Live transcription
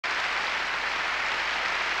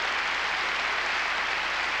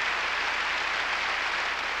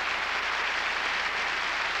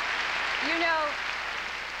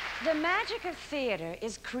The magic of theater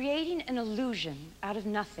is creating an illusion out of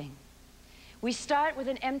nothing. We start with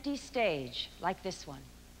an empty stage, like this one.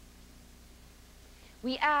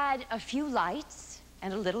 We add a few lights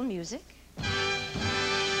and a little music.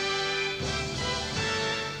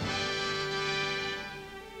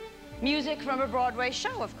 Music from a Broadway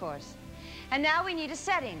show, of course. And now we need a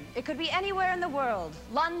setting. It could be anywhere in the world,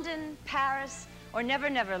 London, Paris, or Never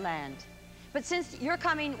Never Land. But since we're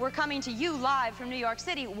coming to you live from New York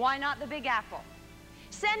City, why not the Big Apple?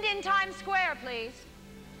 Send in Times Square, please.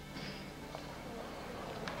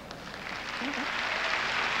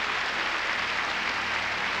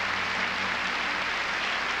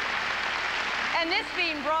 And this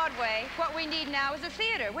being Broadway, what we need now is a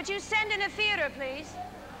theater. Would you send in a theater, please?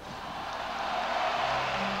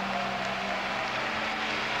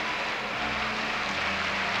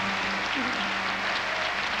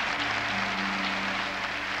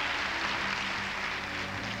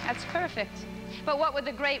 That's perfect. But what would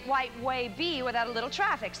the Great White Way be without a little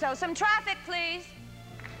traffic? So some traffic, please.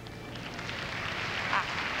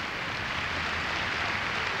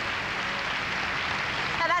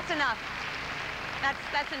 Now that's enough.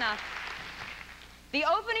 That's enough. The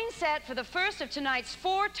opening set for the first of tonight's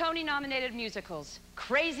 4 Tony-nominated musicals,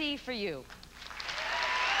 Crazy for You.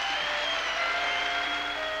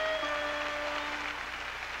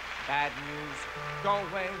 Bad news, go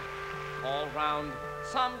away, all round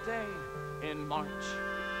someday in March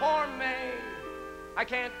or May. I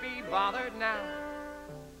can't be bothered now.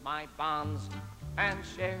 My bonds and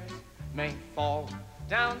shares may fall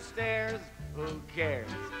downstairs. Who cares?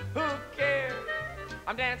 Who cares?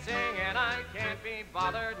 I'm dancing and I can't be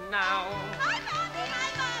bothered now. Hi, Bobby. Hi,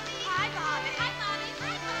 Bobby. Hi, Bobby. Hi, Bobby.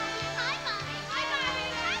 Hi, Bobby. Hi, Bobby. Hi, Bobby.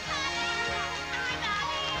 Hi,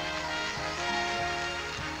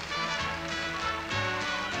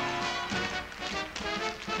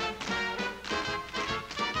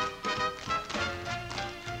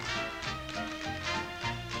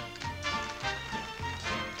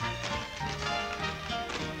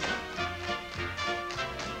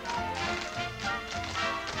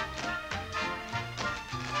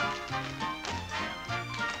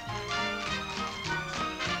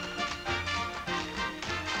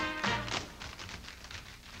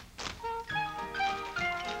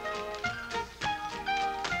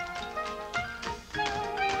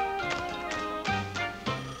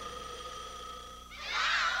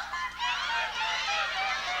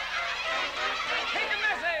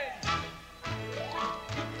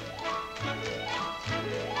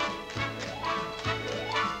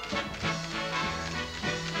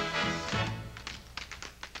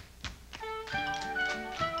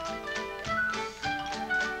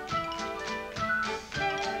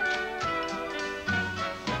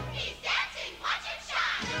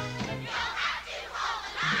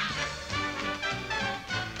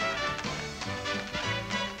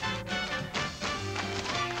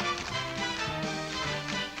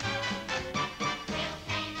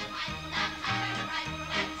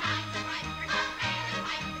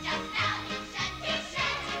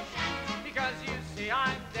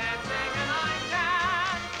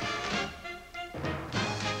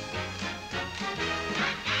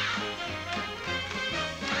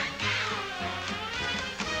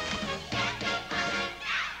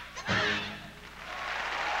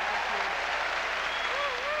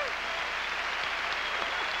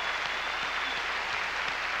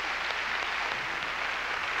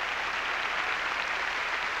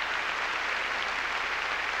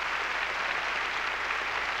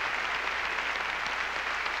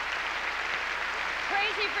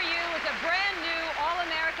 Crazy for You is a brand new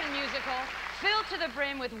all-American musical filled to the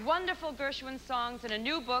brim with wonderful Gershwin songs and a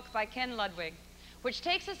new book by Ken Ludwig, which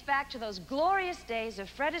takes us back to those glorious days of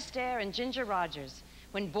Fred Astaire and Ginger Rogers,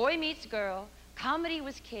 when boy meets girl, comedy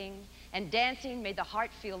was king, and dancing made the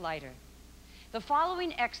heart feel lighter. The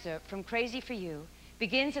following excerpt from Crazy for You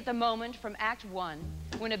begins at the moment from Act 1,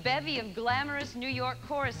 when a bevy of glamorous New York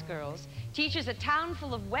chorus girls teaches a town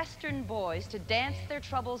full of Western boys to dance their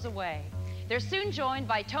troubles away. They're soon joined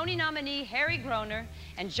by Tony nominee Harry Groener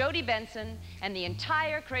and Jodi Benson and the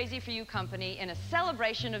entire Crazy for You company in a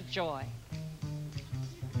celebration of joy.